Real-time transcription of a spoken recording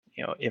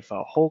if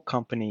a whole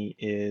company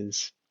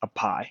is a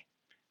pie,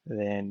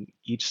 then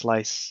each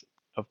slice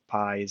of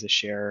pie is a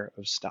share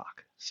of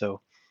stock.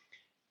 So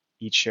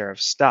each share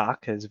of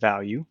stock has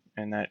value,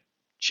 and that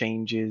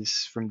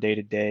changes from day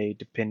to day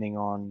depending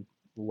on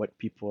what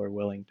people are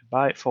willing to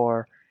buy it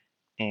for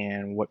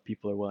and what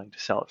people are willing to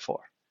sell it for.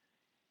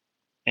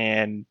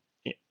 And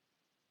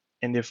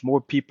and if more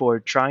people are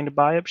trying to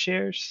buy up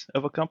shares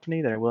of a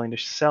company that are willing to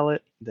sell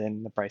it,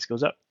 then the price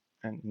goes up,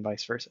 and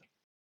vice versa.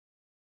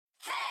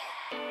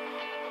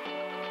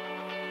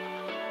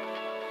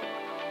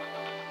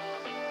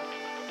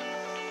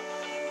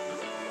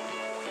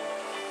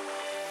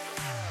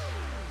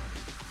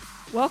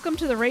 Welcome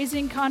to the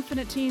Raising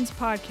Confident Teens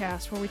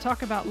podcast, where we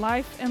talk about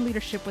life and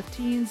leadership with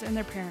teens and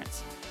their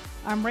parents.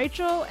 I'm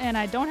Rachel, and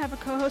I don't have a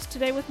co-host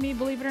today with me,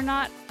 believe it or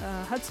not.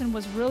 Hudson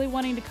was really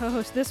wanting to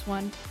co-host this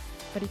one,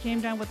 but he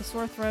came down with a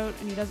sore throat,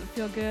 and he doesn't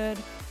feel good.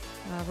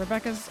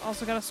 Rebecca's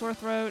also got a sore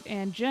throat,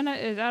 and Jenna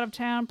is out of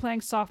town playing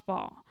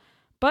softball.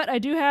 But I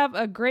do have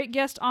a great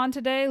guest on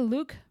today,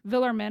 Luke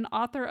Villerman,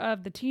 author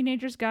of The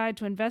Teenager's Guide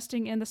to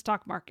Investing in the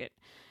Stock Market.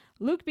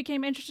 Luke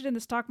became interested in the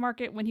stock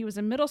market when he was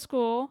in middle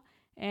school,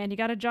 and he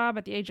got a job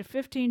at the age of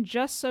 15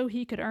 just so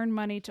he could earn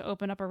money to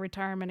open up a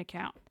retirement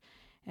account.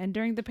 And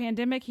during the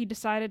pandemic, he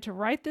decided to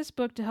write this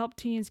book to help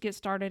teens get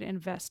started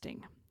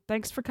investing.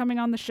 Thanks for coming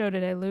on the show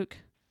today, Luke.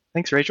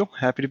 Thanks, Rachel.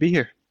 Happy to be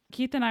here.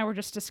 Keith and I were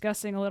just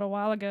discussing a little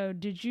while ago.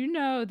 Did you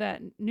know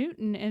that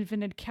Newton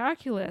invented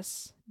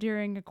calculus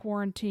during a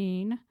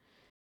quarantine in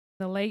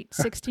the late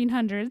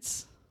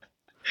 1600s?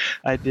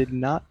 I did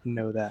not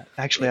know that.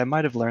 Actually, I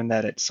might have learned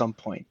that at some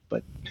point,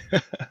 but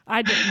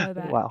I didn't know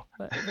that. Wow.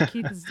 But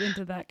Keith is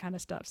into that kind of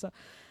stuff. So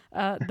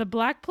the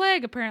Black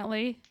Plague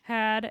apparently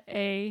had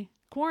a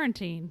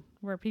quarantine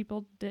where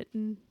people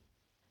didn't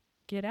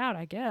get out,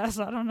 I guess.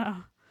 I don't know.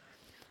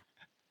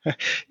 You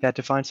had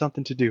to find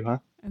something to do, huh?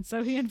 And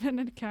so he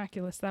invented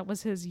calculus. That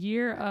was his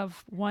year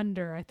of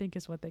wonder, I think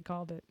is what they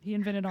called it. He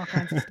invented all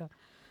kinds of stuff.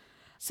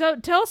 So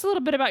tell us a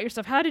little bit about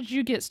yourself. How did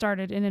you get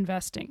started in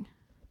investing?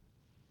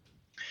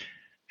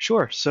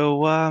 Sure.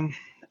 So,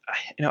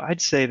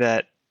 I'd say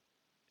that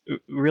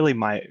really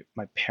my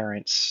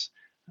parents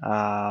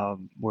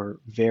were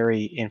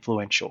very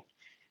influential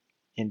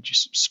in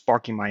just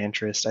sparking my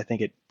interest. I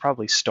think it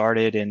probably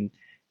started in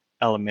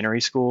elementary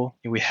school.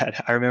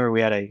 I remember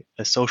we had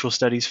a social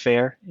studies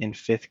fair in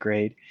fifth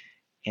grade,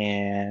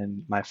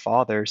 and my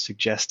father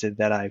suggested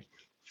that I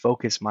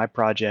focus my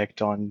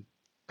project on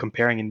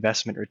comparing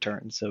investment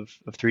returns of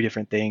three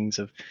different things: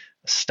 of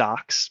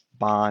stocks,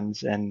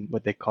 bonds, and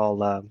what they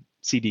call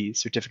CDs,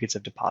 certificates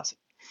of deposit.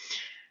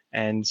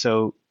 And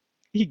so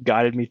he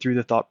guided me through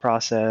the thought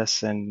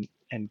process and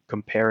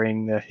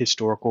comparing the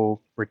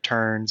historical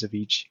returns of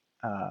each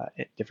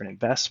different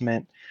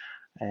investment.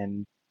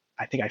 And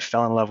I think I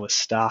fell in love with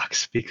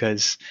stocks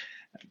because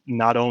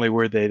not only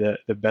were they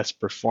the best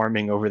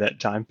performing over that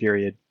time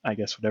period, I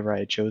guess whatever I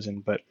had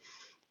chosen, but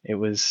it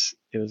was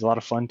a lot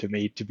of fun to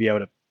me to be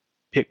able to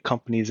pick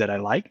companies that I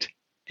liked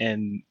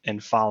and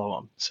follow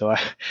them. So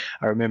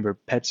I remember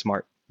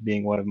PetSmart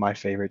being one of my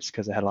favorites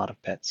because I had a lot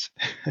of pets.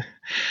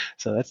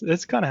 So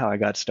that's kind of how I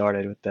got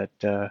started with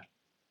that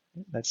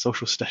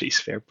social studies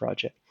fair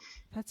project.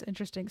 That's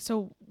interesting.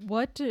 So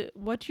what do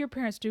your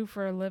parents do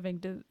for a living?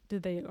 Do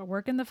they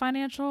work in the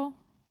financial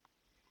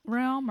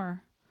realm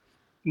or?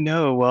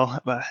 No,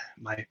 well,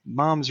 my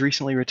mom's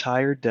recently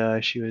retired.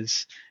 She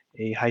was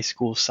a high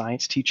school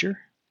science teacher,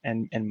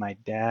 and my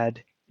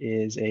dad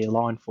is a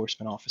law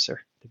enforcement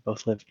officer. They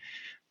both live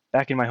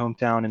back in my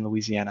hometown in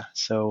Louisiana.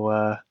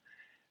 So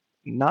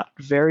not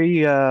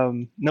very,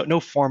 no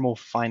formal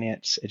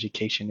finance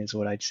education is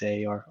what I'd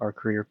say, our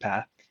career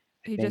path.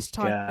 I He think, just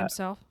taught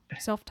himself,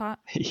 self-taught?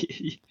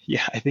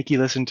 yeah, I think he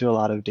listened to a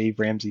lot of Dave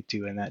Ramsey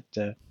too, and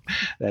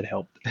that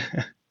helped.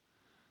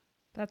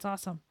 That's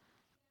awesome.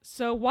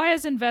 So why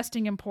is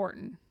investing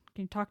important?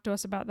 Can you talk to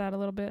us about that a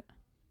little bit?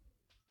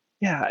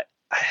 Yeah,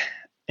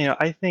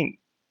 I think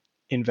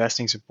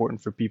investing is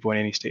important for people in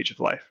any stage of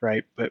life,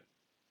 right? But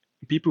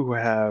people who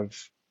have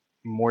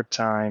more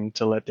time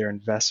to let their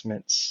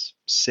investments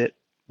sit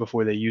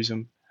before they use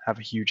them have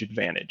a huge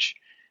advantage.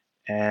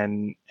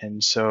 And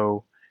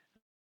so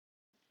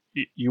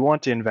you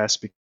want to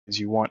invest because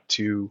you want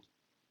to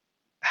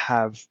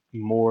have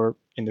more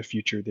in the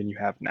future than you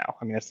have now.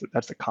 I mean,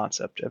 that's the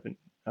concept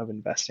of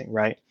investing,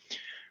 right?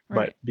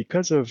 Right. But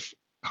because of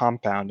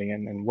compounding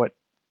and what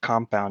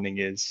compounding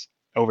is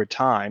over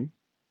time,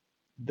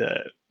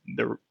 the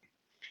the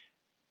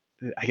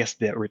I guess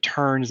the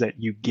returns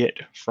that you get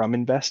from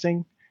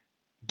investing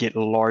get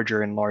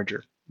larger and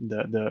larger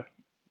the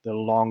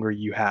longer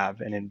you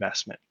have an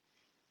investment.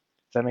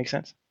 Does that make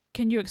sense?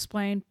 Can you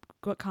explain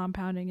what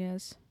compounding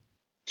is?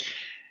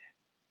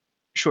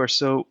 Sure.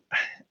 So, I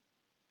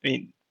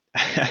mean,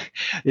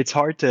 it's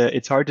hard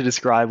to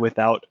describe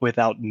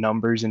without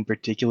numbers in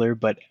particular,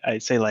 but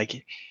I'd say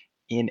like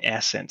in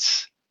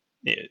essence,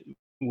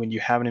 when you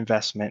have an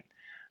investment,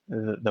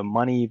 the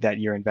money that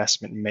your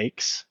investment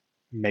makes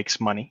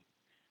money,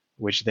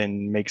 which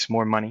then makes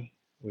more money,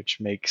 which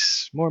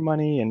makes more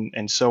money,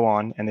 and so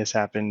on. And this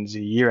happens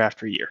year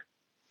after year.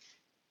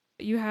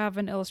 You have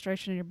an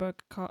illustration in your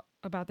book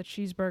about the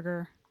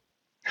cheeseburger.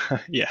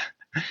 Yeah,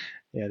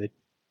 yeah, the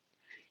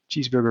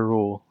cheeseburger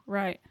rule.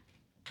 Right.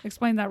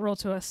 Explain that rule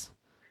to us.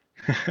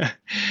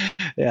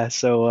 Yeah,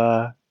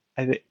 so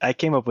I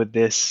came up with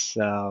this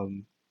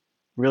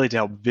really to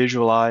help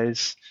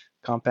visualize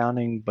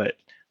compounding, but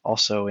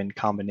also in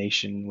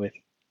combination with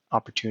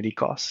opportunity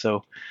costs.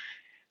 So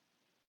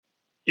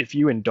if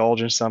you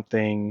indulge in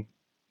something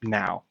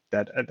now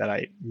that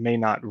I may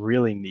not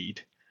really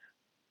need,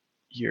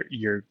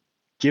 you're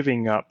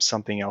giving up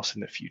something else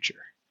in the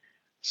future.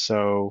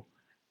 So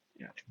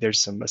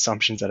there's some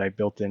assumptions that I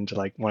built into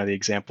like one of the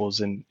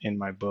examples in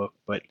my book,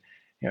 but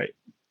you know,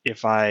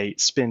 if I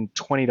spend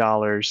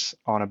 $20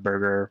 on a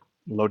burger,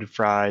 loaded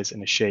fries,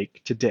 and a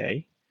shake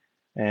today,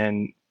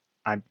 and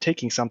I'm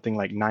taking something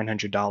like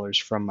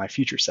 $900 from my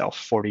future self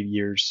 40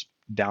 years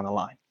down the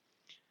line.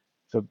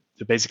 So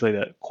basically,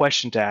 the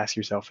question to ask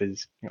yourself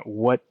is,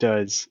 what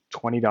does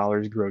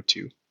 $20 grow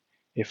to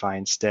if I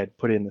instead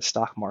put it in the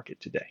stock market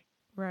today?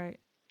 Right.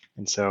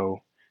 And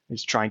so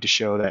it's trying to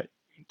show that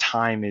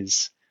time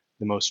is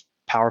the most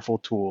powerful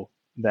tool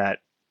that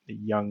the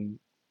young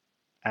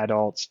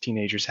adults,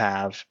 teenagers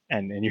have,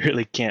 and you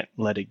really can't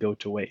let it go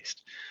to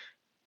waste.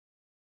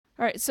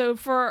 All right. So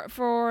for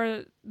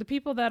the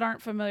people that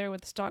aren't familiar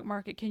with the stock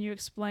market, can you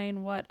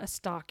explain what a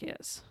stock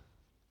is?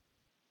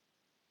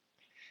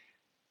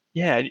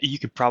 Yeah, you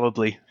could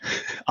probably,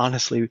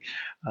 honestly,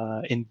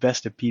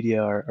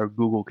 Investopedia or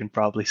Google can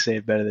probably say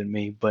it better than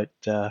me, but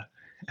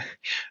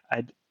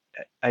I'd,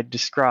 I'd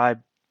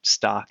describe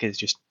stock as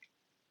just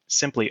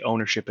simply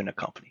ownership in a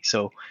company.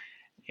 So,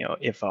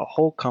 if a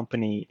whole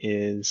company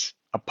is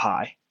a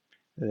pie,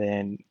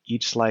 then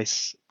each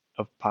slice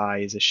of pie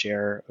is a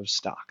share of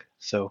stock.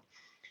 So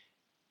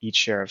each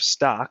share of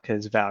stock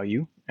has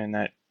value, and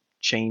that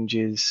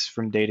changes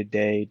from day to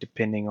day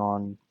depending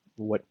on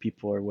what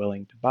people are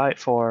willing to buy it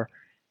for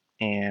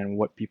and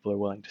what people are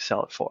willing to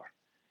sell it for.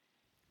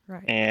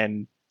 Right.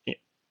 And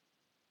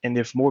and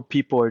if more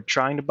people are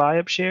trying to buy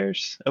up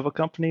shares of a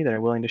company that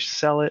are willing to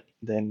sell it,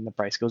 then the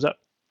price goes up,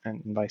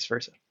 and vice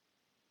versa.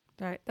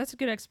 All right. That's a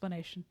good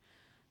explanation.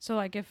 So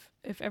like if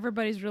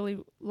everybody's really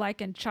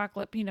liking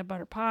chocolate peanut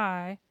butter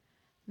pie,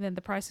 then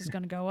the price is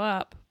going to go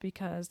up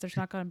because there's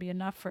not going to be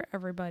enough for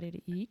everybody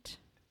to eat.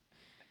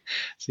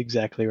 That's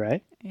exactly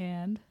right.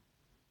 And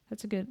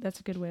that's a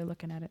good way of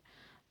looking at it.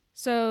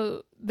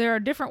 So there are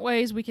different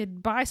ways we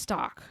could buy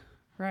stock,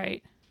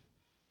 right?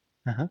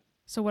 Uh-huh.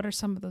 So what are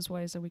some of those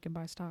ways that we can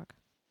buy stock?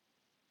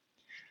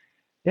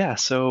 Yeah,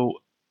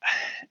 so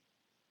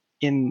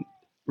in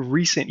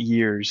recent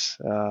years,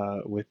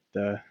 with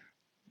the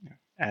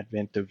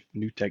advent of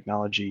new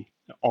technology,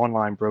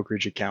 online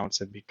brokerage accounts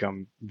have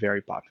become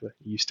very popular.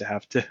 You used to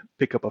have to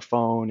pick up a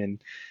phone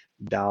and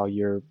dial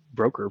your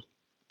broker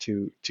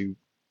to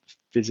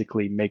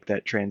physically make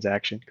that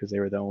transaction because they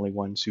were the only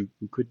ones who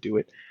could do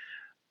it.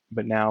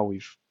 But now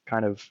we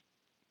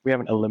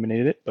haven't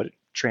eliminated it, but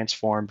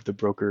transformed the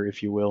broker,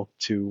 if you will,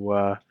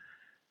 to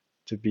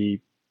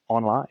be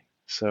online.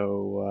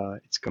 So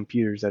it's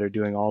computers that are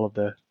doing all of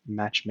the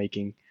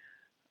matchmaking,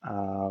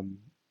 um,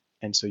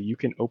 and so you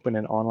can open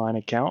an online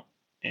account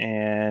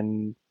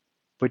and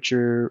put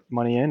your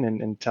money in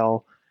and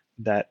tell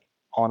that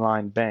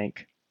online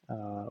bank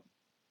uh,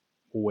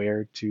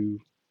 where to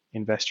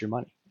invest your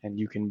money. And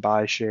you can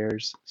buy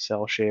shares,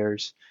 sell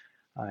shares,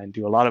 and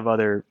do a lot of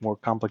other more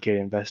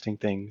complicated investing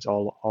things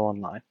all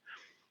online.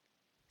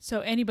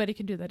 So anybody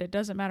can do that. It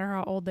doesn't matter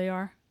how old they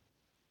are.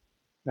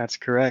 That's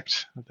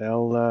correct.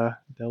 They'll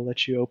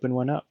let you open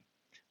one up.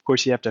 Of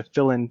course, you have to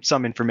fill in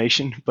some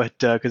information, but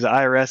because the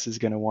IRS is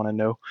going to want to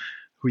know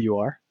who you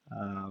are.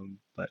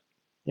 But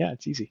yeah,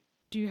 it's easy.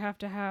 Do you have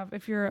to have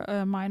if you're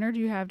a minor, do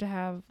you have to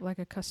have like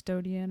a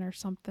custodian or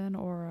something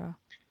or a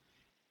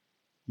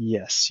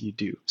Yes, you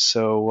do.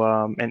 So,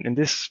 and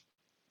this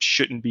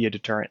shouldn't be a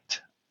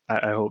deterrent,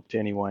 I hope, to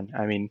anyone.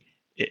 I mean,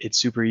 it's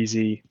super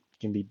easy.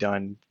 It can be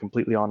done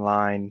completely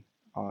online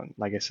on,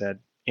 like I said,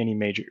 any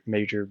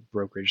major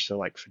brokerage. So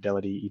like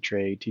Fidelity,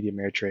 E-Trade, TD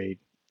Ameritrade,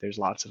 there's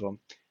lots of them.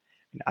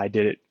 And I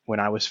did it when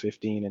I was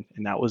 15,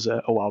 and that was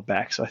a while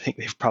back. So I think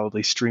they've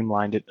probably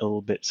streamlined it a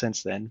little bit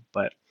since then.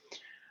 But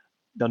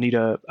they'll need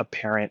a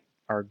parent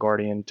or a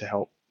guardian to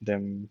help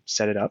them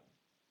set it up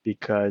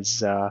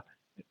because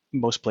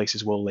most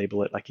places will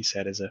label it, like you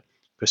said, as a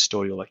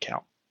custodial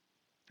account,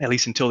 at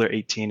least until they're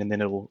 18, and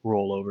then it'll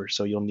roll over.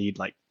 So you'll need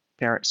like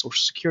parent social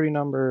security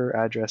number,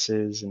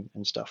 addresses,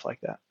 and stuff like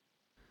that.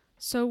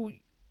 So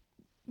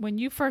when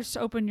you first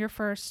opened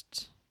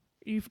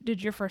you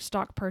did your first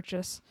stock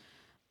purchase,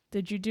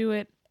 did you do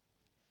it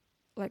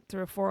like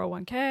through a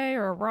 401k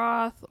or a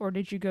Roth or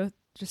did you go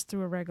just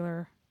through a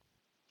regular?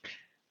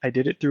 I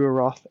did it through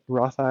a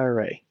Roth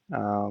IRA,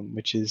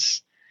 which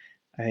is,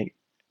 I think,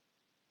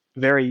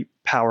 very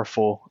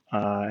powerful,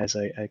 as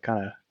I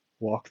kind of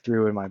walk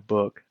through in my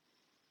book,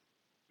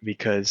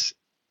 because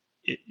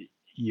it,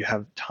 you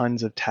have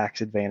tons of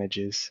tax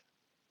advantages.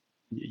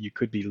 You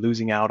could be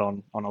losing out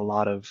on a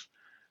lot of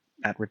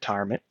at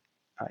retirement.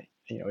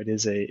 It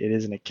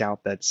is an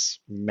account that's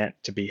meant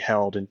to be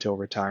held until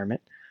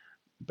retirement,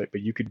 but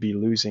you could be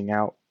losing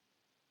out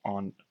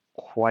on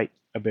quite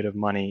a bit of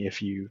money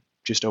if you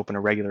just open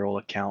a regular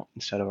old account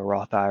instead of a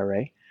Roth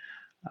IRA.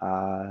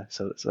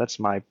 So that's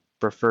my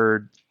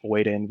preferred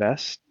way to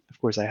invest.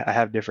 Of course, I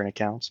have different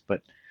accounts,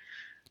 but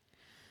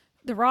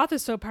The Roth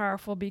is so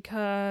powerful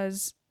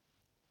because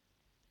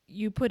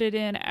you put it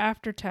in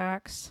after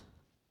tax,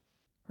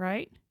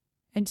 right?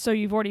 And so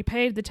you've already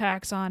paid the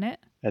tax on it.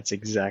 that's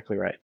exactly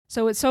right.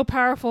 So it's so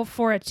powerful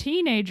for a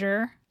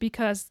teenager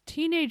because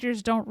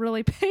teenagers don't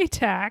really pay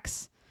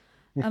tax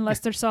unless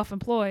they're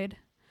self-employed.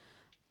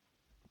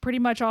 Pretty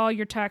much all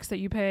your tax that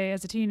you pay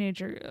as a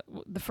teenager,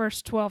 the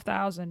first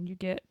 12,000 you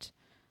get,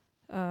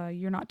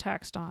 you're not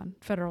taxed on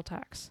federal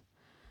tax.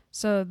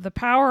 So the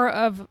power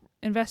of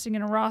investing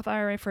in a Roth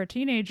IRA for a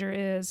teenager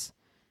is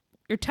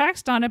you're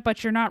taxed on it,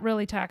 but you're not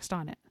really taxed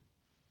on it.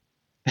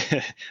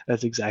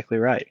 That's exactly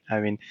right. I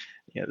mean,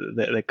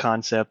 the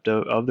concept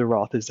of the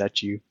Roth is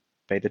that you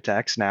pay the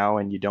tax now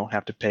and you don't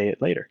have to pay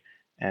it later.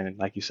 And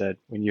like you said,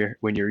 when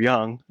you're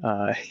young,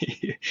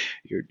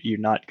 you're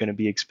not going to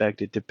be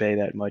expected to pay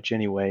that much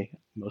anyway,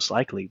 most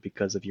likely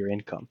because of your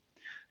income.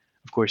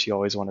 Of course, you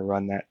always want to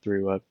run that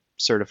through a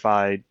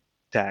certified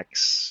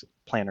tax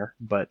planner,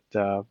 but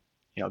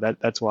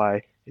that's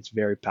why it's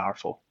very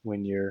powerful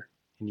when you're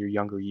in your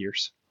younger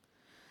years.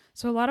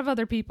 So a lot of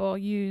other people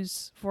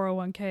use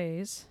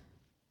 401ks.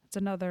 It's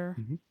another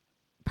Hmm.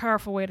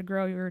 powerful way to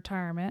grow your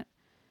retirement.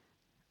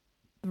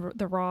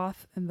 The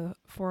Roth and the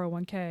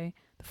 401k.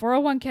 The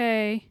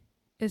 401k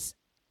is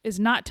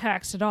not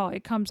taxed at all.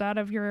 It comes out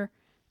of your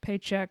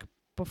paycheck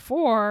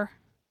before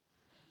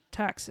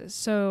taxes.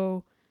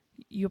 So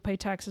you'll pay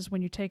taxes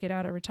when you take it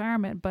out at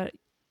retirement, but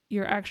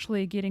you're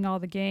actually getting all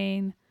the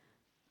gain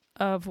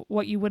of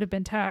what you would have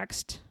been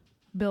taxed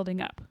building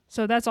up.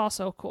 So that's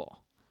also cool.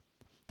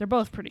 They're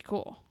both pretty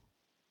cool.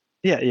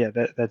 Yeah,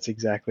 that's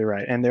exactly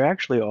right. And there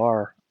actually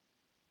are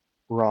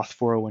Roth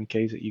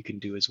 401ks that you can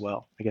do as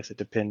well. I guess it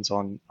depends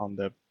on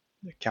the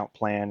account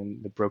plan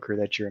and the broker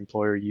that your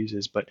employer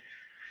uses, but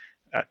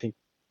I think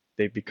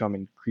they've become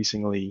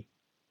increasingly,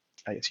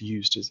 I guess,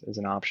 used as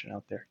an option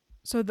out there.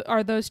 So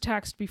are those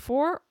taxed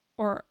before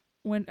or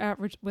when at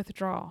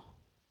withdrawal?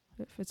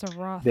 If it's a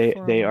Roth They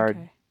are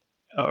 401k.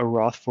 a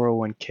Roth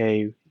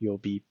 401k. You'll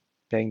be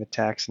paying the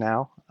tax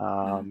now,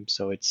 Uh,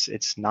 so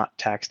it's not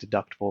tax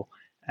deductible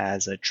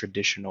as a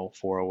traditional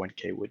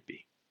 401k would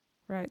be.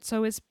 right.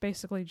 So it's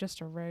basically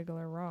just a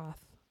regular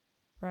Roth,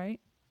 right?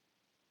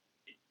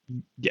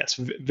 Yes,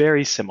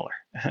 very similar.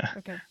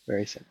 Okay.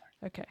 Very similar.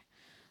 Okay.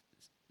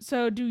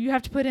 So do you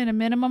have to put in a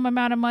minimum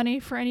amount of money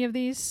for any of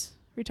these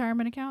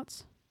retirement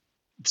accounts?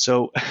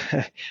 So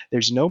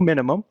there's no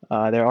minimum.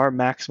 There are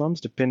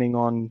maximums depending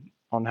on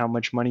how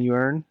much money you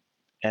earn,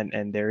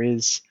 and there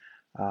is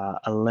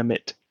a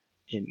limit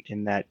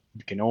in that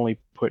you can only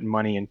put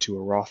money into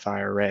a Roth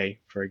IRA,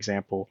 for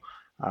example,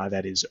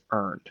 that is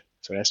earned.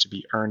 So it has to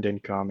be earned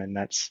income, and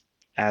that's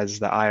as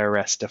the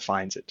IRS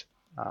defines it.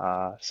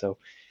 So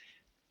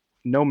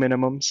no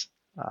minimums,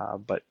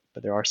 but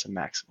there are some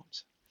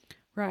maximums.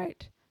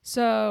 Right.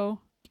 So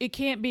it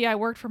can't be I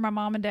worked for my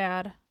mom and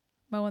dad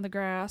mowing the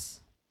grass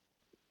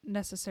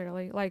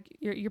necessarily. Like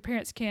your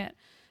parents can't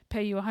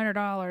pay you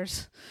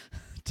 $100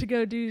 to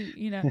go do,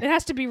 it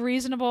has to be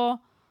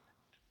reasonable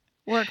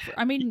work.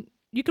 I mean,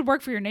 you could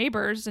work for your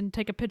neighbors and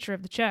take a picture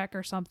of the check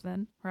or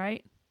something,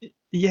 right?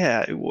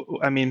 Yeah,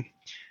 I mean,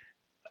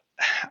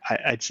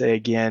 I'd say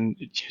again,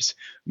 just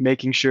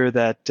making sure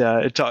that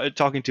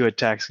talking to a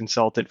tax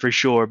consultant for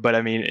sure. But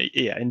I mean,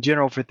 yeah, in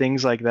general, for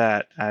things like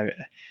that,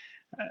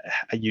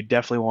 you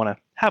definitely want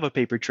to have a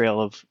paper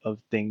trail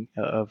of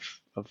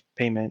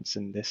payments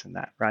and this and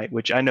that, right?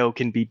 Which I know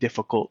can be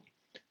difficult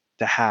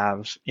to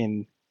have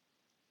in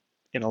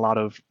a lot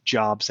of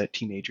jobs that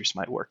teenagers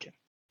might work in,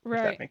 if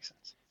that Right. makes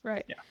sense.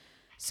 Right. Yeah.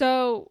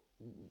 So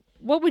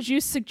what would you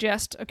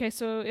suggest? Okay,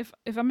 so if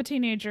I'm a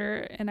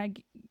teenager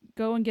and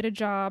go and get a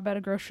job at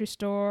a grocery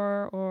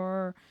store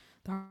or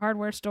the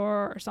hardware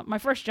store or something, my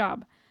first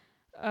job,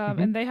 Hmm.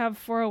 and they have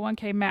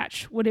 401k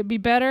match, would it be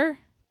better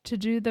to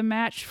do the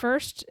match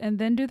first and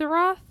then do the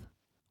Roth,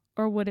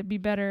 or would it be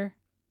better?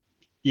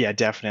 Yeah,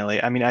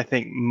 definitely. I mean, I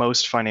think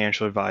most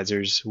financial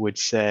advisors would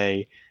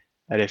say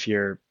that if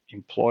your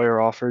employer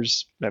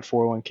offers that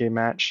 401k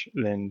match,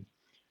 then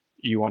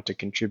you want to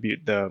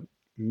contribute the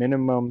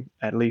minimum,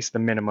 at least the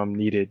minimum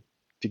needed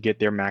to get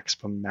their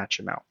maximum match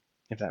amount,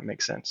 if that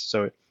makes sense.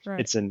 So Right.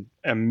 it's an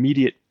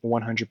immediate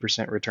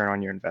 100% return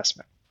on your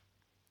investment.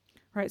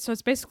 Right. So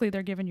it's basically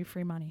they're giving you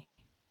free money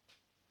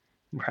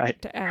Right,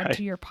 to add right.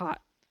 to your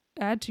pot,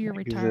 add to your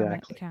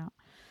retirement Exactly. account.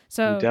 You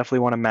So definitely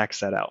want to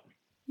max that out.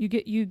 you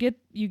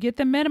get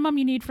the minimum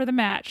you need for the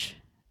match,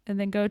 and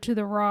then go to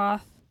the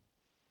Roth,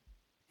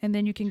 and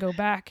then you can go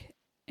back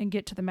and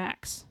get to the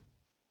max.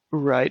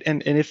 Right.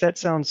 And if that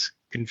sounds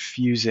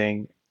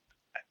confusing,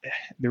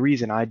 the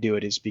reason I do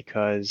it is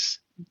because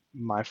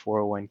my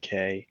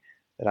 401k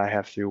that I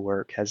have through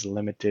work has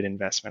limited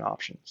investment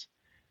options.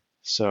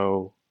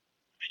 So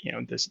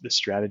the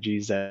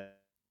strategies that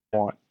I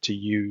want to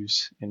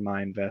use in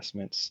my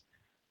investments,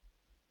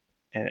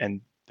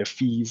 and the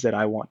fees that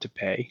I want to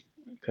pay,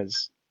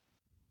 because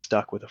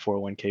stuck with a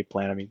 401k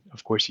plan. I mean,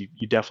 of course, you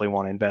definitely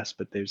want to invest,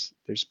 but there's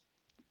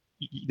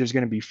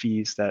going to be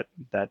fees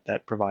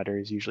that provider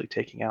is usually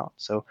taking out.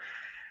 So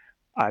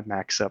I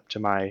max up to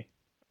my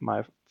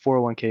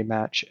 401k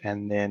match,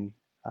 and then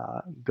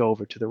go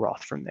over to the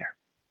Roth from there.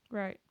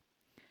 Right.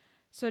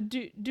 So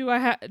do I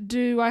have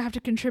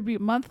to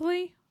contribute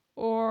monthly,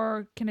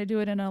 or can I do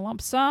it in a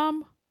lump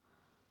sum?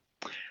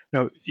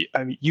 No,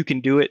 I mean you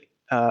can do it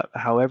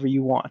however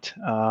you want.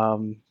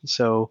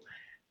 So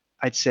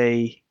I'd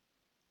say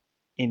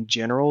in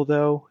general,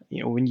 though,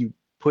 when you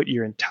put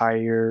your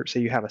entire, say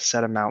you have a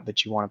set amount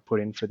that you want to put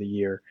in for the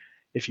year,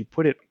 if you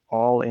put it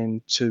all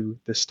into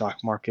the stock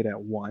market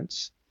at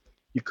once,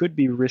 you could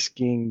be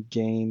risking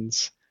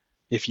gains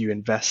if you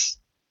invest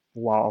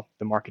while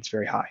the market's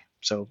very high.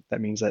 So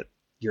that means that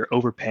you're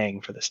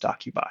overpaying for the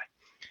stock you buy.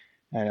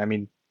 And I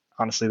mean,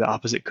 honestly, the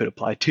opposite could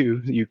apply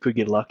too. You could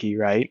get lucky,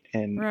 right?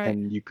 And Right.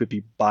 and you could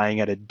be buying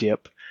at a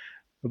dip,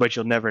 but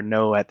you'll never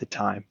know at the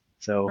time.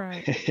 So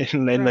Right.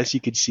 Right. unless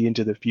you could see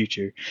into the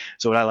future.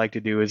 So what I like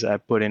to do is I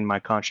put in my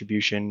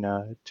contribution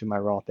to my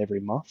Roth every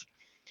month,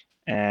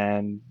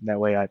 and that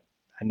way I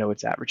know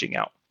it's averaging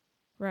out.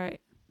 Right.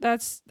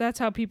 That's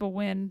how people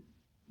win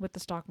with the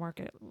stock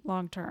market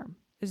long term.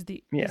 Is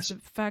Yes,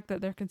 the fact that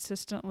they're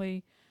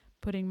consistently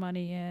putting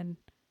money in,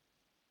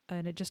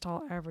 and it just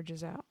all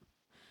averages out.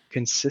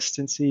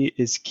 consistency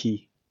is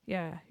key.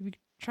 Yeah, if you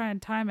try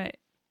and time it,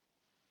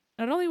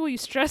 not only will you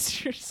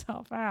stress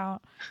yourself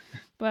out,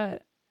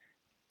 but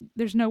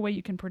there's no way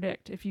you can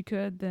predict. If you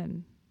could,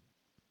 then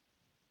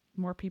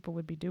more people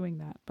would be doing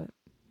that, but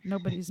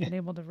nobody's been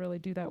able to really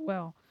do that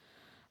well.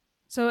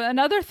 So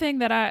another thing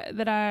that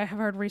I have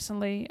heard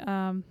recently,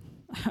 I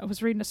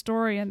was reading a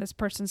story, and this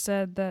person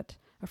said that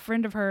a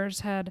friend of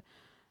hers had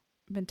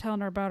been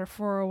telling her about her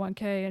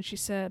 401k, and she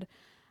said,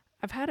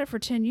 "I've had it for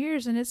 10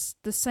 years, and it's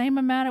the same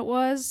amount it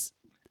was.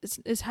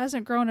 It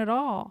hasn't grown at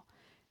all."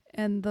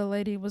 And the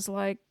lady was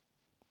like,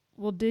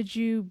 "Well, did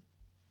you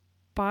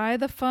buy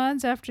the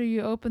funds after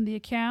you opened the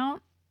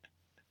account?"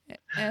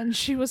 And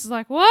she was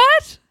like,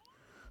 "What?"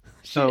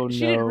 She Oh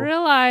she didn't no.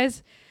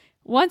 realize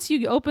once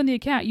you open the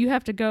account, you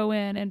have to go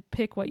in and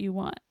pick what you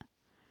want,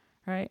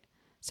 right?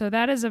 So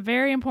that is a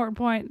very important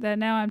point that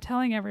now I'm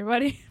telling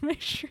everybody.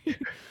 Make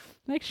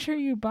sure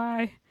you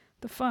buy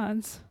the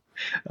funds.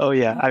 Oh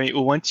yeah. Uh, I mean,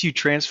 once you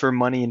transfer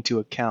money into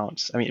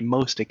accounts, I mean,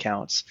 most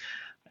accounts,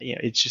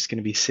 it's just going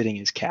to be sitting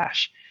as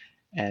cash.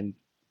 And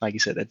like you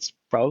said, that's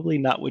probably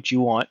not what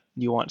you want.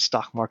 You want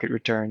stock market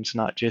returns,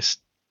 not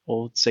just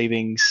old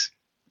savings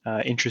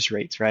interest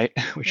rates, right?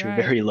 Which are right,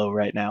 very low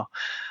right now.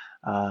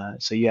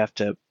 So you have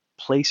to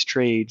place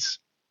trades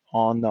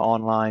on the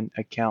online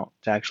account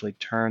to actually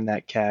turn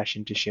that cash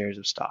into shares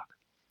of stock.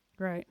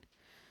 right.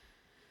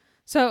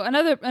 So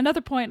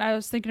another point I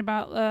was thinking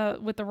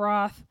about with the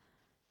Roth,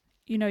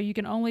 you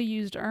can only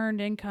use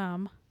earned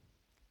income,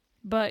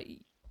 but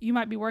you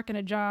might be working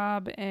a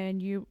job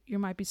and you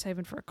might be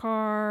saving for a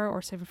car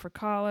or saving for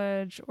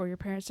college, or your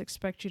parents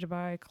expect you to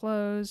buy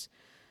clothes.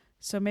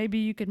 So maybe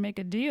you could make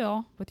a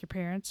deal with your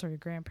parents or your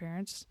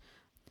grandparents.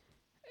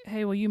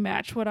 Hey, will you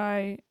match what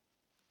I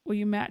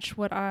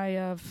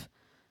have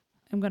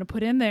am going to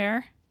put in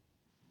there?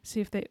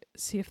 See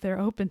if they're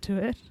open to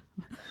it.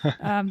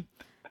 Um,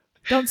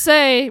 don't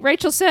say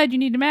Rachel said you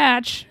need to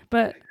match,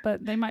 but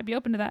they might be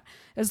open to that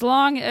as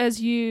long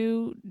as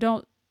you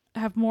don't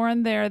have more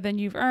in there than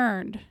you've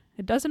earned.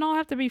 It doesn't all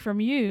have to be from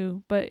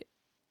you, but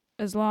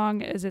as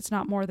long as it's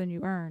not more than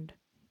you earned.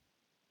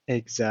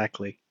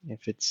 Exactly.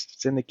 If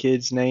it's in the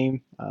kid's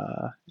name,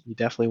 you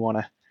definitely want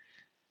to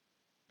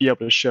be able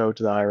to show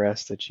to the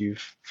IRS that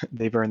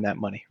they've earned that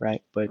money,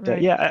 right? But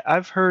Right. yeah,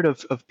 I've heard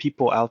of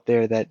people out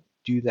there that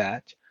do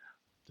that.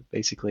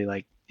 Basically,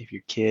 like if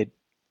your kid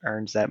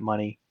earns that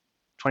money,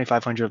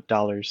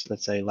 $2,500,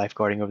 let's say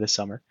lifeguarding over the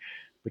summer,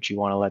 but you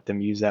want to let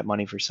them use that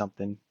money for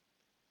something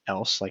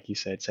else, like you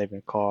said,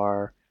 saving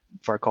for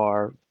a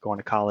car, going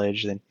to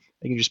college, then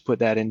they can just put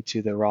that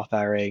into the Roth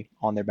IRA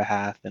on their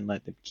behalf and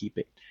let them keep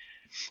it.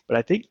 But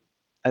I think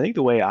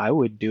the way I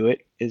would do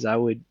it is I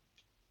would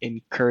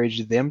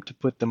encourage them to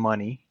put the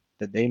money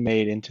that they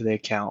made into the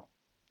account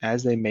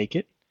as they make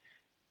it,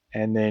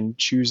 and then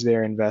choose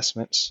their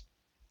investments,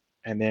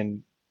 and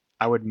then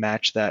I would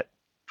match that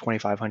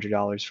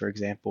 $2,500, for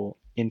example,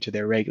 into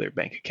their regular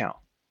bank account.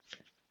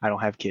 I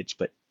don't have kids,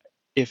 but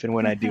if and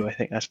when I do, I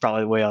think that's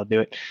probably the way I'll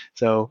do it.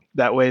 So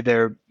that way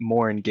they're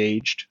more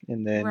engaged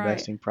in the Right.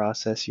 investing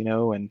process,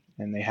 and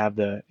they have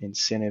the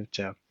incentive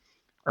to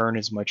earn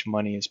as much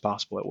money as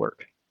possible at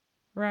work.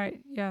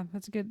 Right. Yeah,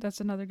 that's good.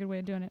 That's another good way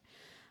of doing it.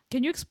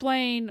 Can you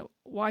explain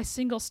why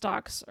single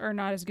stocks are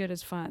not as good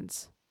as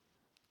funds?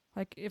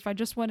 Like if I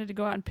just wanted to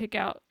go out and pick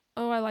out,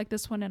 oh, I like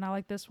this one and I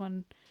like this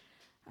one.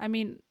 I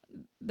mean,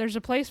 there's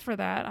a place for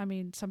that. I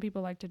mean, some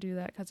people like to do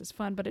that because it's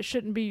fun, but it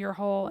shouldn't be your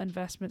whole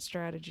investment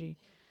strategy.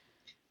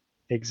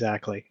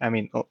 Exactly. I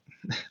mean,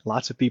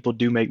 lots of people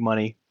do make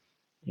money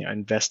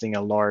investing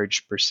a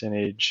large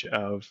percentage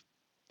of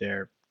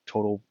their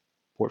total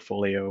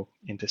portfolio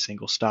into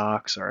single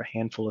stocks or a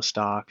handful of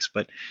stocks.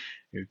 But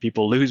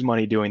people lose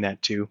money doing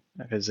that too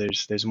because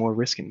there's more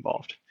risk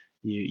involved.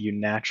 You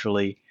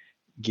naturally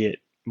get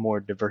more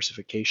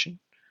diversification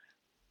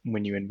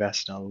when you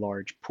invest in a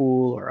large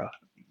pool or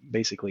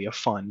basically a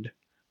fund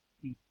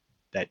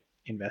that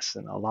invests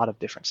in a lot of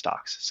different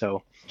stocks.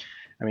 So,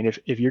 I mean,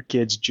 if your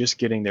kid's just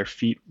getting their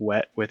feet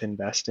wet with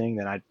investing,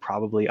 then I'd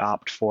probably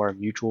opt for a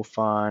mutual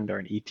fund or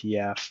an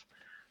ETF,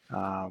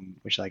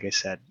 which, like I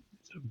said,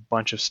 is a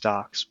bunch of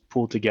stocks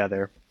pulled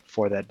together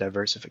for that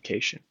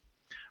diversification.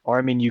 Or,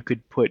 I mean, you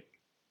could put,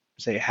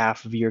 say,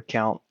 half of your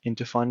account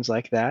into funds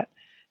like that,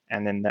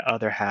 and then the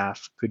other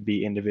half could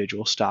be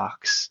individual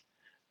stocks.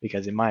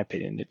 Because in my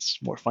opinion, it's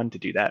more fun to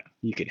do that.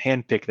 You can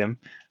handpick them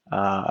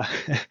uh,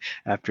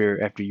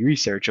 after you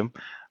research them,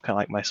 kind of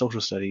like my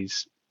social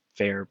studies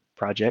fair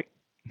project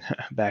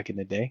back in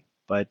the day.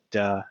 But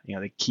the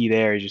key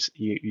there is just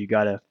you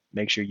got to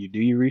make sure you do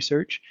your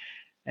research,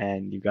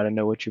 and you got to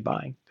know what you're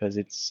buying because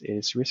it's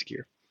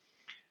riskier.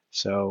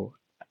 So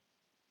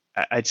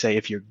I'd say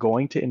if you're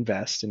going to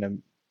invest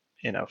in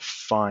a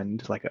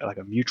fund like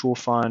a mutual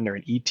fund or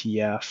an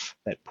ETF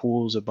that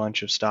pools a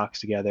bunch of stocks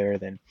together,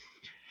 then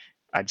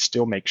I'd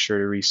still make sure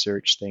to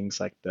research things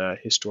like the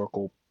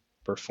historical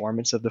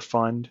performance of the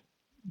fund,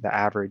 the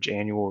average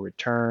annual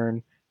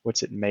return,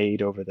 what's it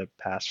made over the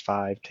past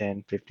 5,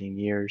 10, 15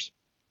 years.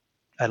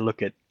 I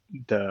look at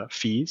the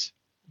fees,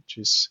 which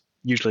is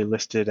usually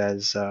listed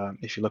as,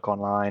 if you look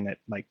online at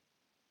like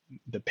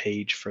the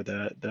page for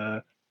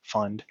the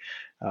fund,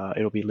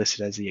 it'll be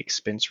listed as the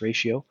expense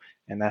ratio,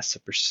 and that's the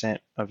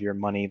percent of your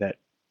money that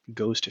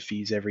goes to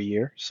fees every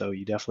year. So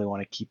you definitely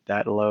want to keep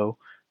that low.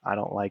 I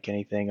don't like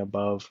anything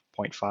above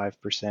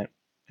 0.5%,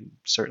 and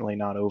certainly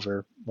not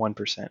over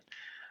 1%.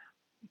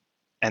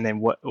 And then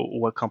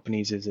what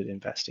companies is it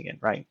investing in,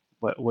 right?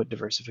 What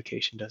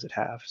diversification does it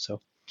have?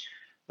 So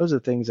those are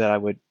the things that I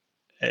would,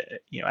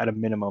 at a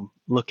minimum,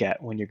 look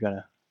at when you're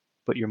gonna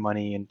put your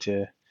money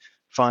into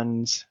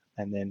funds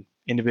and then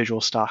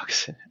individual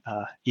stocks.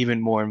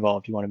 Even more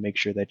involved, you want to make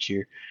sure that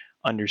you're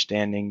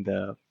understanding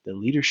the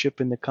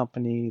leadership in the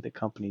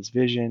company's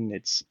vision,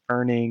 its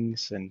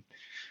earnings, and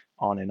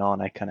on and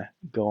on. I kind of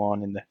go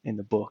on in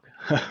the book,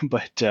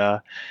 but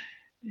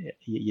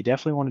you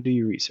definitely want to do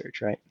your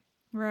research, right?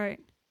 Right.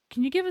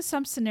 Can you give us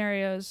some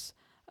scenarios,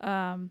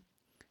 um,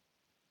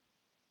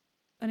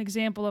 an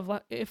example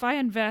of if I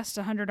invest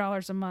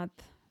 $100 a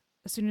month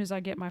as soon as I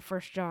get my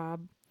first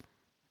job,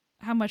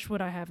 how much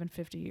would I have in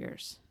 50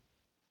 years?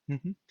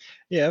 hmm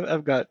Yeah,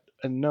 I've got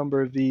a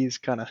number of these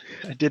kind of.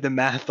 I did the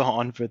math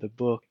on for the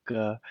book.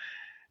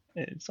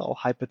 It's all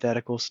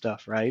hypothetical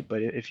stuff, right?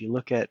 But if you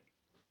look at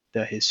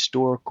the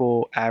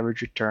historical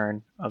average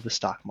return of the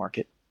stock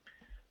market,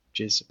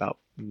 which is about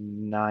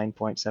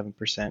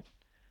 9.7%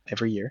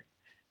 every year,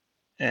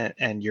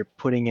 and you're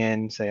putting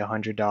in, say,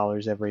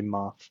 $100 every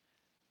month,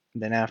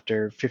 then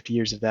after 50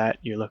 years of that,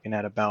 you're looking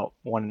at about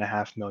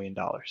 $1.5 million,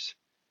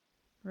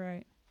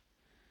 Right.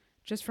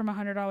 Just from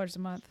 $100 a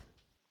month.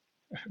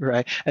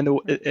 right?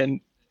 Right.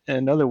 And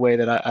another way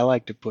that I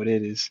like to put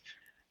it is,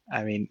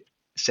 I mean,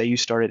 say you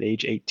start at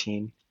age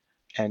 18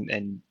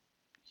 and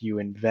you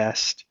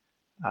invest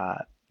uh,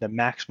 the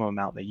maximum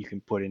amount that you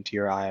can put into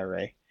your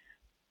IRA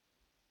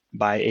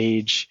by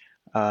age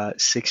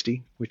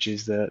 60, which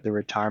is the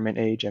retirement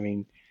age. I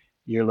mean,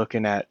 you're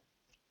looking at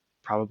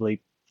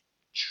probably,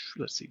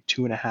 let's see,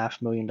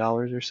 $2.5 million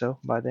or so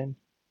by then,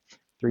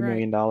 $3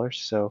 Right. million.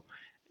 So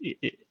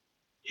it,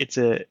 it's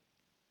a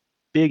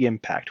big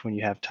impact when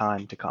you have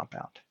time to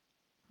compound.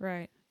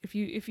 Right. If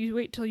you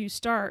wait till you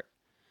start,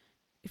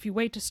 if you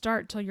wait to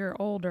start till you're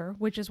older,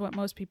 which is what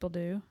most people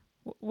do,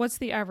 what's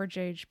the average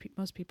age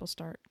most people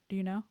start? Do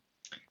you know?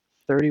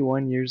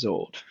 31 years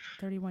old,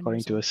 31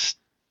 according years to a old.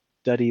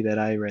 study that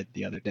I read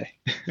the other day.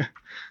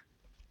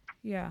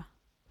 Yeah.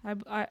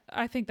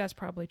 I think that's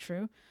probably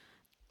true.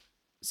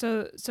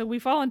 So we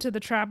fall into the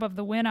trap of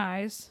the when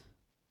I's.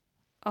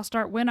 I'll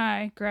start when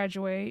I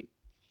graduate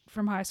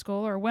from high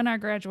school or when I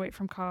graduate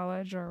from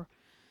college or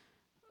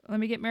let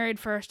me get married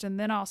first and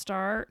then I'll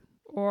start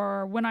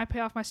or when I pay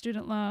off my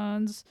student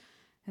loans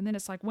and then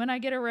it's like when I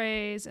get a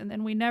raise and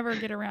then we never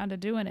get around to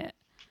doing it.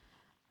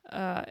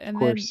 Of And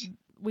course, then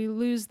we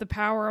lose the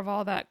power of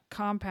all that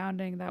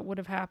compounding that would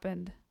have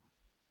happened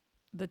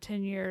the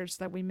 10 years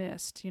that we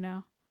missed, you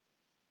know?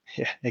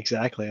 yeah,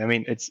 exactly. I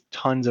mean, it's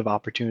tons of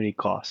opportunity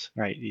costs,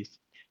 right? It's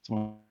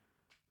one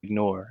to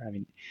ignore. I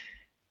mean,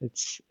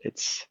 it's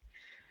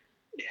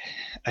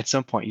at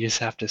some point you just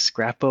have to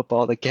scrap up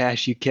all the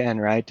cash you can,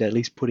 right? To at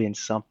least put in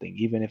something,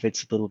 even if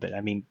it's a little bit.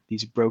 I mean,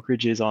 these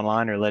brokerages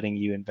online are letting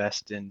you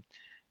invest in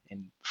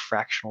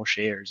fractional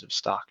shares of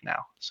stock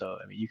now. So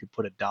I mean, you could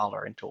put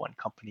 $1 into one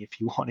company if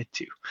you wanted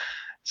to.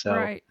 So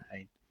Right. I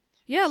mean,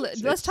 Yeah,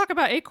 let's it's talk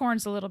about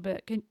acorns a little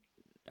bit.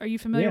 Are you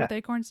familiar yeah. with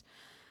acorns?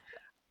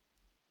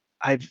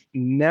 I've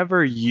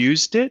never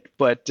used it,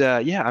 but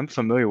yeah, I'm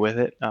familiar with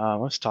it. I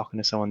was talking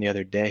to someone the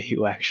other day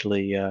who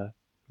actually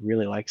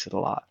really likes it a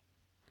lot.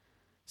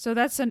 So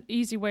that's an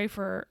easy way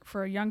for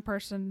a young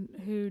person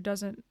who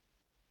doesn't.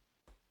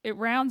 It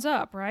rounds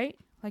up, right?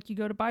 Like you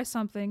go to buy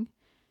something.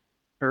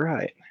 All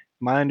right.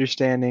 My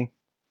understanding,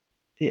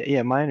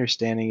 yeah, my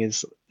understanding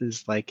is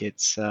like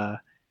it's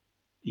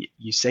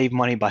you save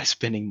money by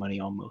spending money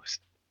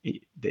almost.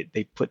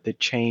 They put the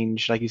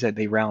change, like you said,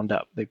 they round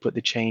up. They put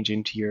the change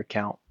into your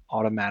account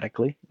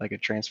automatically, like a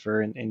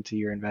transfer into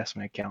your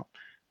investment account,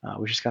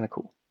 which is kind of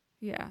cool.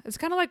 Yeah, it's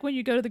kind of like when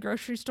you go to the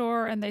grocery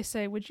store and they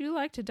say, "Would you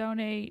like to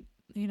donate,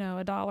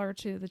 $1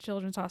 to the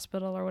children's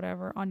hospital or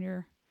whatever on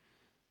your?"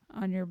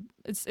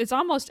 It's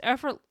almost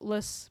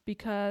effortless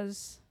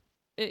because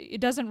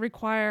it doesn't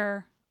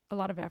require a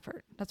lot of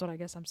effort. That's what I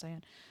guess I'm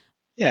saying.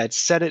 Yeah, it's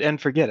set it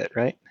and forget it,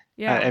 right? I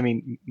Yeah,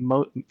 mean,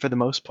 for the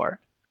most part.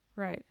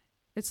 right.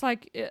 It's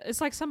like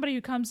somebody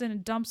who comes in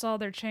and dumps all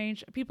their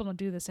change. People don't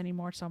do this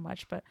anymore so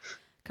much, but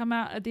come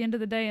out at the end of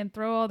the day and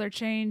throw all their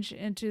change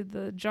into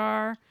the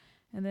jar,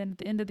 and then at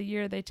the end of the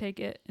year they take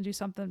it and do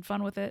something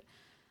fun with it.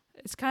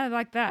 It's kind of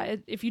like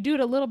that. If you do it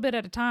a little bit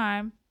at a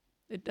time,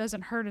 it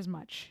doesn't hurt as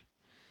much.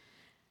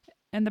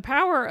 And the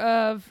power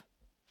of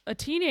a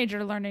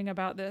teenager learning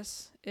about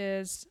this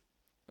is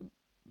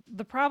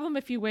the problem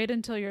if you wait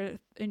until you're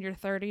in your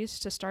 30s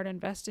to start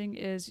investing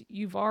is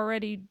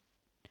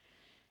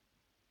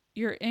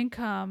your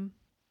income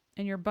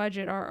and your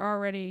budget are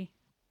already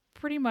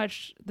pretty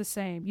much the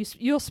same.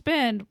 You'll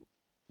spend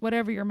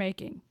whatever you're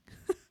making.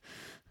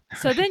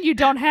 So then you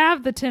don't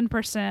have the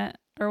 10%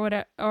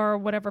 or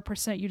whatever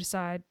percent you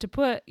decide to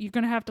put. You're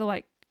going to have to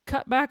like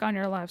cut back on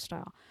your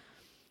lifestyle.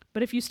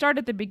 But if you start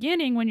at the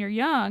beginning when you're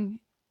young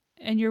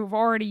and you're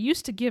already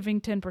used to giving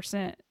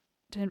 10%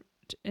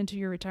 into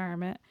your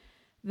retirement,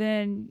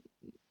 then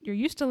you're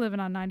used to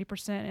living on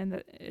 90%,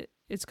 and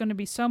it's going to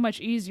be so much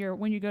easier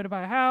when you go to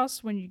buy a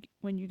house, when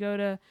you go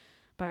to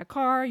buy a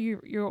car. You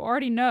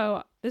already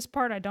know this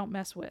part I don't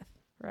mess with,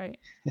 right?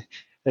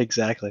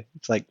 Exactly.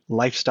 It's like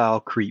lifestyle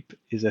creep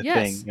is a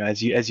thing.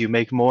 Yes, As you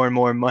make more and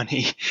more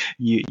money,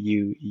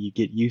 you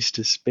get used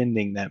to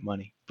spending that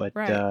money. But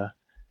right.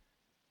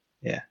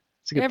 yeah,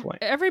 it's a good point.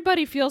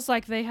 Everybody feels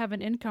like they have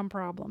an income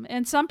problem,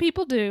 and some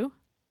people do.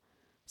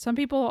 Some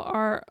people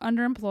are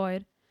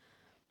underemployed,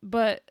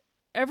 but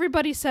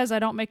everybody says I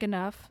don't make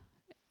enough.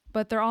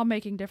 But they're all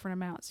making different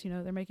amounts.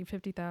 They're making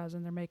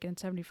 50,000, they're making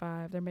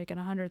 75, they're making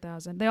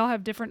 100,000. They all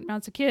have different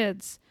amounts of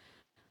kids.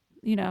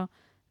 You know,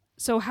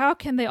 so how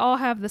can they all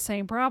have the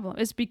same problem?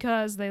 It's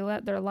because they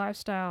let their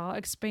lifestyle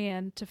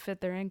expand to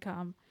fit their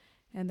income,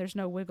 and there's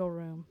no wiggle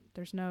room.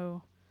 There's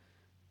no.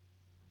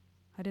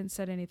 I didn't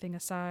set anything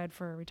aside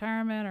for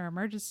retirement or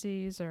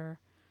emergencies or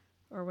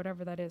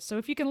whatever that is. So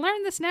if you can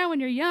learn this now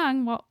when you're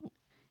young, well,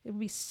 it would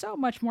be so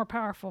much more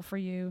powerful for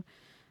you,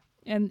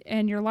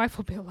 and your life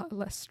will be a lot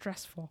less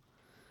stressful.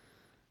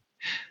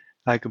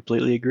 I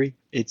completely agree.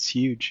 It's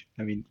huge.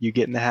 I mean, you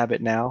get in the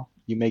habit now,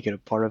 you make it a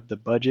part of the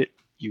budget,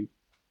 you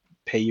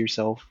pay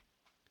yourself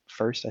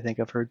first. I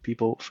think I've heard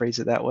people phrase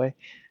it that way.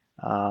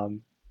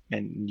 Um,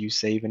 and you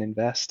save and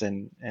invest,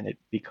 and it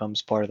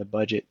becomes part of the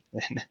budget,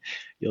 and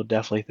you'll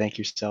definitely thank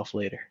yourself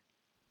later.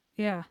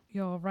 Yeah,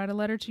 you'll write a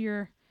letter to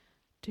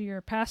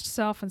your past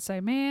self and say,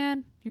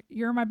 "Man,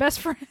 you're my best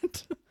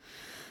friend."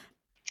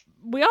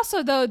 We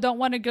also though don't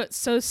want to get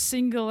so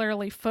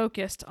singularly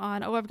focused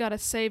on, "Oh, I've got to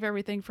save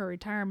everything for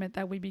retirement,"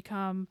 that we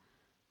become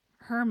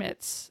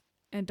hermits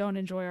and don't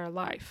enjoy our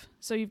life.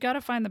 So you've got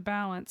to find the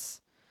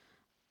balance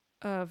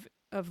of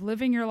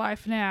living your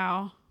life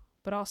now,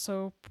 but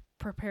also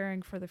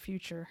preparing for the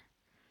future.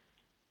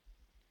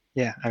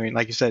 Yeah, I mean,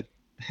 like you said,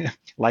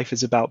 life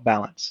is about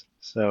balance.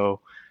 So,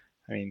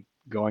 I mean,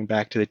 going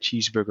back to the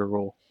cheeseburger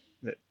rule,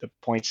 the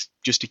point's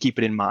just to keep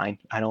it in mind.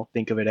 I don't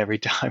think of it every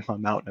time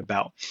I'm out and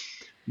about,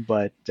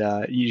 but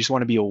you just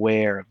want to be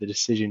aware of the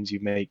decisions you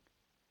make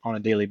on a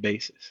daily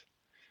basis.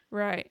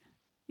 Right.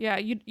 Yeah,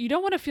 you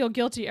don't want to feel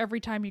guilty every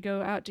time you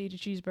go out to eat a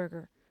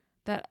cheeseburger.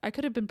 That I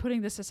could have been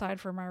putting this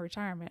aside for my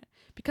retirement,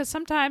 because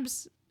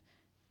sometimes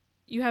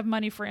you have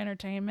money for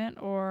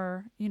entertainment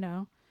or,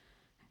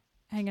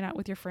 hanging out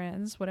with your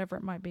friends, whatever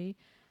it might be.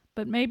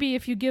 But maybe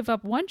if you give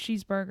up one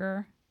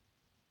cheeseburger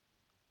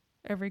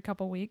every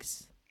couple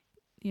weeks,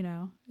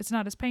 it's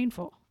not as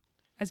painful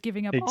as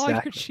giving up all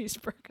your Exactly.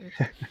 cheeseburgers.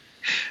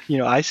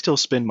 I still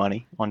spend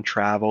money on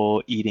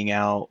travel, eating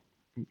out,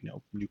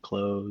 new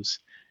clothes,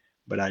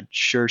 but I'd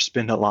sure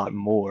spend a lot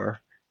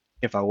more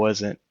if I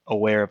wasn't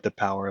aware of the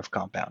power of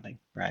compounding,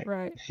 right?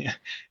 Right.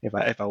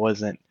 If I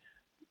wasn't,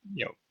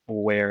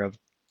 aware of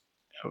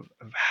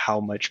how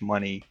much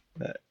money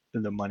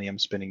the money I'm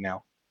spending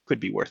now could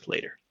be worth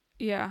later.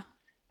 Yeah.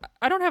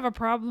 I don't have a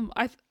problem.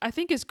 I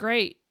think it's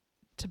great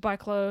to buy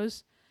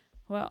clothes.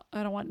 Well,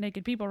 I don't want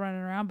naked people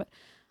running around, but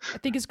I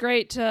think it's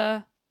great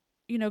to,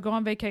 go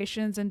on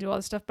vacations and do all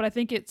this stuff. But I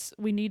think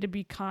we need to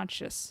be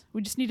conscious.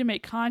 We just need to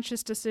make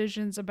conscious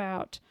decisions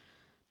about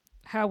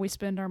how we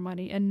spend our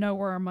money and know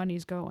where our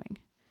money's going.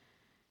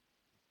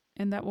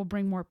 And that will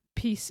bring more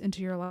peace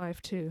into your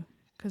life too.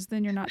 Because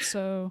then you're not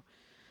so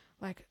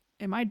like,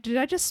 did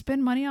I just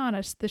spend money on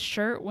this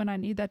shirt when I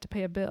need that to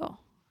pay a bill?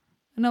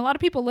 And a lot of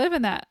people live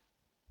in that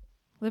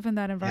live in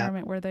that Yeah.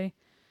 environment where they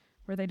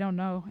don't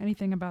know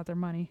anything about their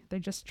money. They're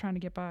just trying to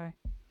get by.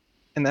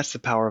 And that's the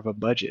power of a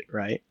budget,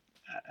 right?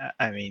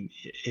 I mean,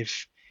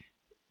 if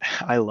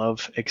I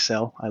love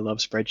Excel, I love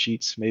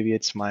spreadsheets. Maybe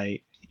it's my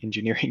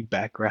engineering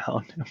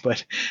background,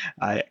 but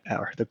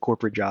or the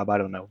corporate job, I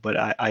don't know. But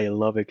I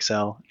love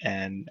Excel,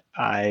 and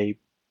I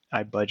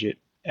budget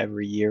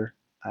every year.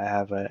 I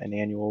have an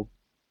annual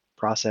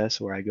process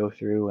where I go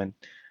through and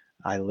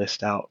I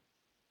list out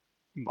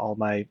all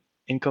my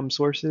income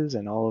sources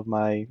and all of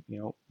my,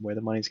 where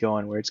the money's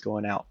going, where it's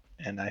going out.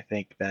 And I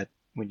think that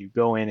when you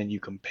go in and you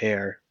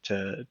compare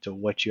to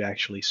what you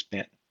actually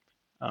spent,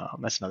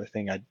 that's another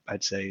thing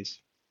I'd say is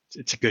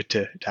it's good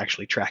to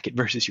actually track it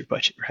versus your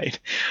budget, right?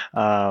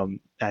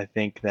 I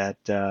think that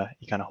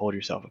you kind of hold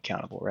yourself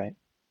accountable, right?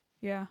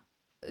 Yeah.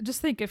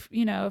 Just think if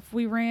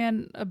we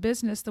ran a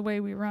business the way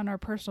we run our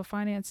personal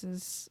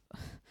finances,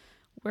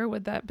 where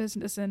would that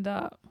business end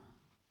up?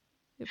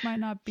 It might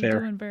not be Fair.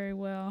 doing very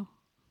well.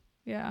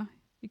 Yeah.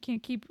 You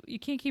can't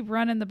keep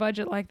running the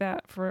budget like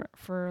that for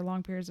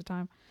long periods of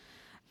time.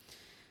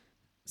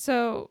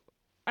 So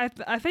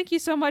I thank you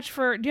so much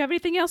for. Do you have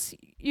anything else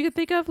you can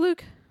think of,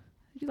 Luke?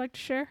 Would you like to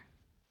share?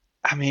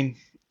 I mean,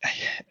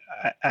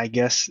 I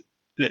guess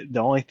the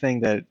only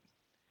thing that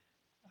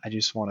I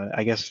just want to,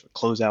 I guess,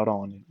 close out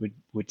on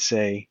would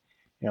say,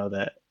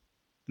 that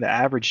the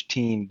average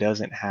teen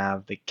doesn't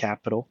have the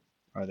capital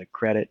or the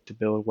credit to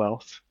build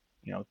wealth,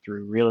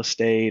 through real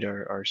estate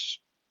or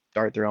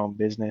start their own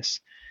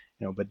business,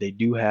 but they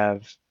do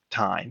have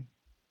time,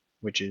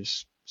 which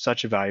is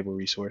such a valuable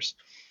resource.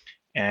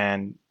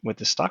 And with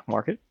the stock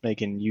market, they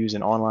can use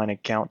an online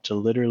account to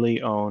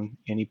literally own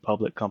any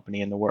public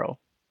company in the world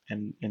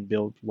and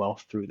build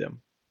wealth through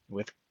them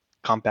with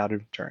compounded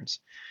returns.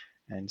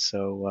 And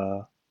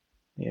so,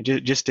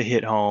 just to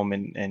hit home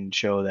and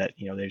show that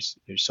there's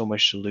so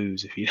much to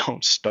lose if you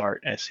don't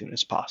start as soon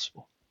as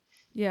possible.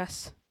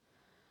 Yes.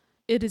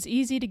 It is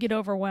easy to get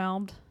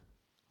overwhelmed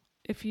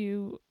if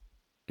you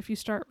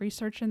start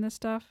researching this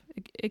stuff.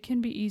 It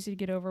can be easy to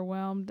get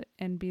overwhelmed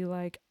and be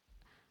like,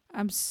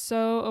 I'm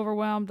so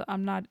overwhelmed,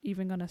 I'm not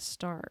even going to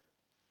start.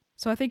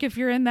 So I think if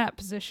you're in that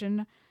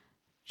position,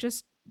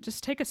 just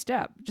take a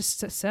step. Just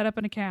to set up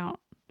an account.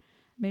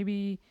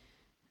 Maybe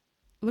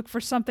look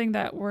for something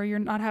that where you're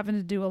not having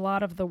to do a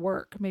lot of the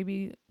work.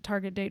 Maybe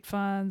target date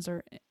funds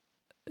or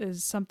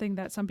is something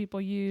that some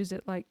people use.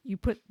 It like you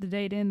put the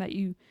date in that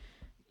you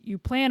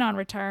plan on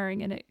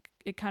retiring, and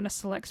it kind of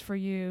selects for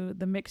you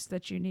the mix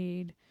that you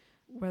need,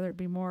 whether it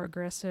be more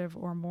aggressive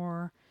or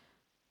more,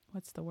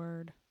 what's the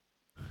word?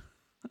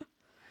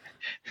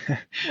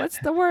 What's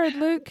the word,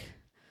 Luke?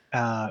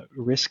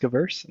 Risk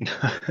averse,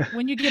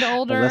 When you get less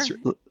older,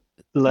 more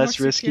less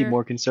risky, secure,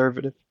 more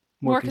conservative,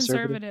 more more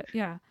conservative. conservative.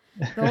 Yeah.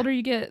 The older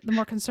you get, the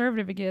more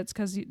conservative it gets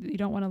because you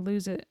don't want to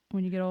lose it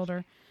when you get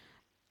older.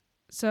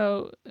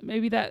 So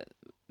maybe that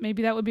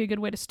would be a good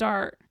way to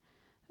start.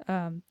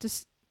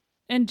 Just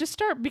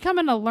start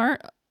becoming a learner,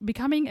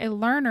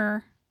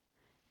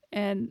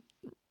 and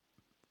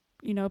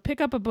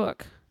pick up a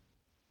book,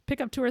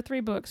 pick up 2 or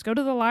 3 books, go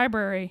to the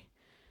library,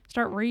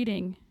 start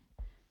reading,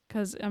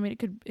 because I mean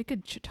it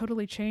could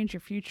totally change your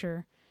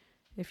future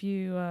if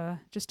you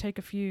just take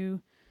a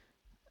few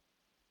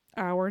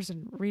hours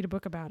and read a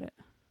book about it,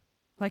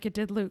 like it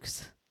did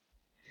Luke's,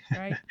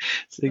 right?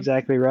 That's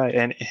exactly right.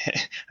 And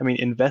I mean,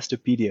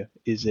 Investopedia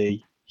is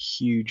a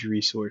huge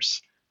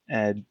resource,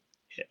 and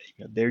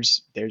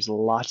there's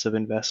lots of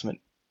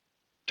investment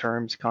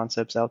terms,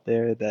 concepts out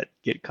there that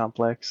get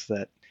complex.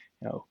 That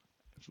you know,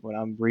 when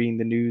I'm reading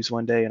the news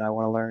one day and I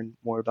want to learn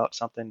more about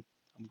something,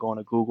 I'm going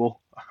to Google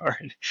or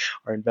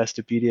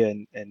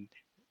Investopedia, and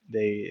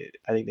I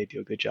think they do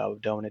a good job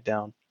of dumbing it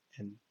down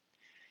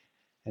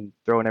and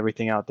throwing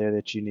everything out there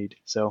that you need.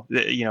 So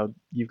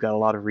you've got a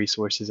lot of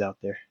resources out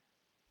there.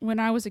 When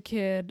I was a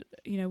kid,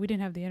 we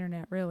didn't have the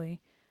internet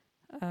really.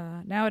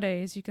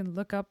 Nowadays, you can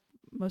look up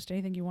most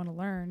anything you want to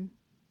learn.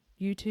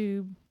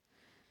 YouTube.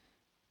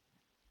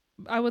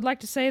 I would like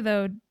to say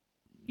though,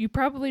 you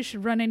probably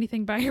should run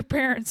anything by your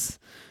parents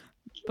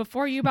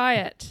before you buy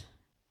it.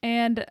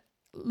 And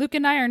Luke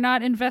and I are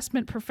not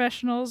investment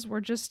professionals.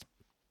 We're just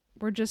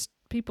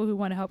people who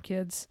want to help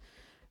kids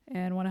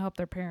and want to help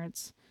their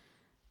parents.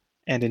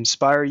 And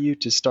inspire you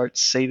to start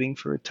saving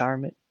for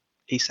retirement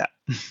ASAP.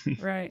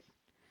 Right.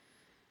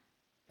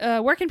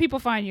 Where can people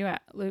find you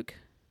at, Luke?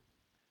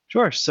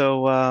 Sure.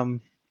 So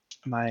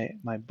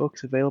my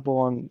book's available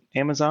on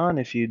Amazon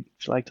if you'd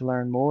like to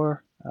learn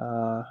more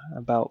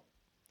about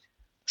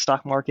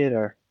stock market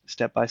or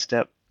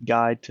step-by-step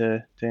guide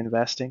to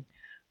investing,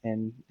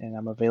 and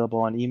I'm available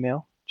on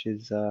email, which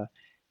is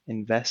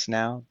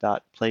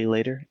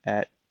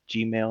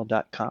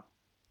investnow.playlater@gmail.com.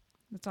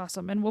 That's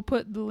awesome. And we'll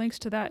put the links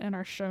to that in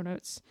our show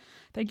notes.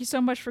 Thank you so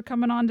much for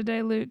coming on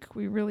today, Luke.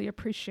 We really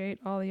appreciate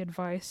all the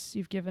advice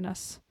you've given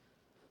us.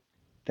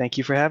 Thank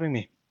you for having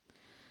me.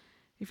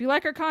 If you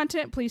like our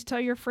content, please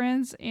tell your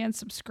friends and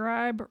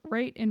subscribe,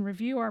 rate, and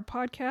review our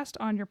podcast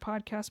on your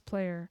podcast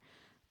player.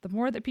 The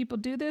more that people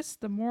do this,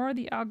 the more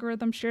the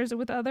algorithm shares it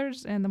with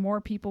others and the more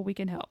people we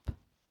can help.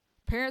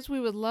 Parents, we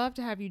would love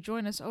to have you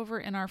join us over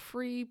in our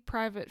free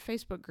private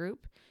Facebook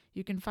group.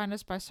 You can find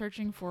us by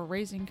searching for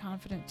Raising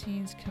Confident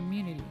Teens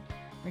Community.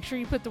 Make sure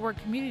you put the word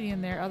community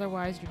in there,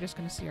 otherwise you're just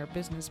going to see our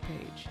business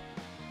page.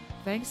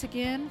 Thanks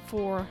again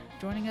for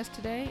joining us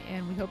today,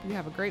 and we hope you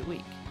have a great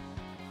week.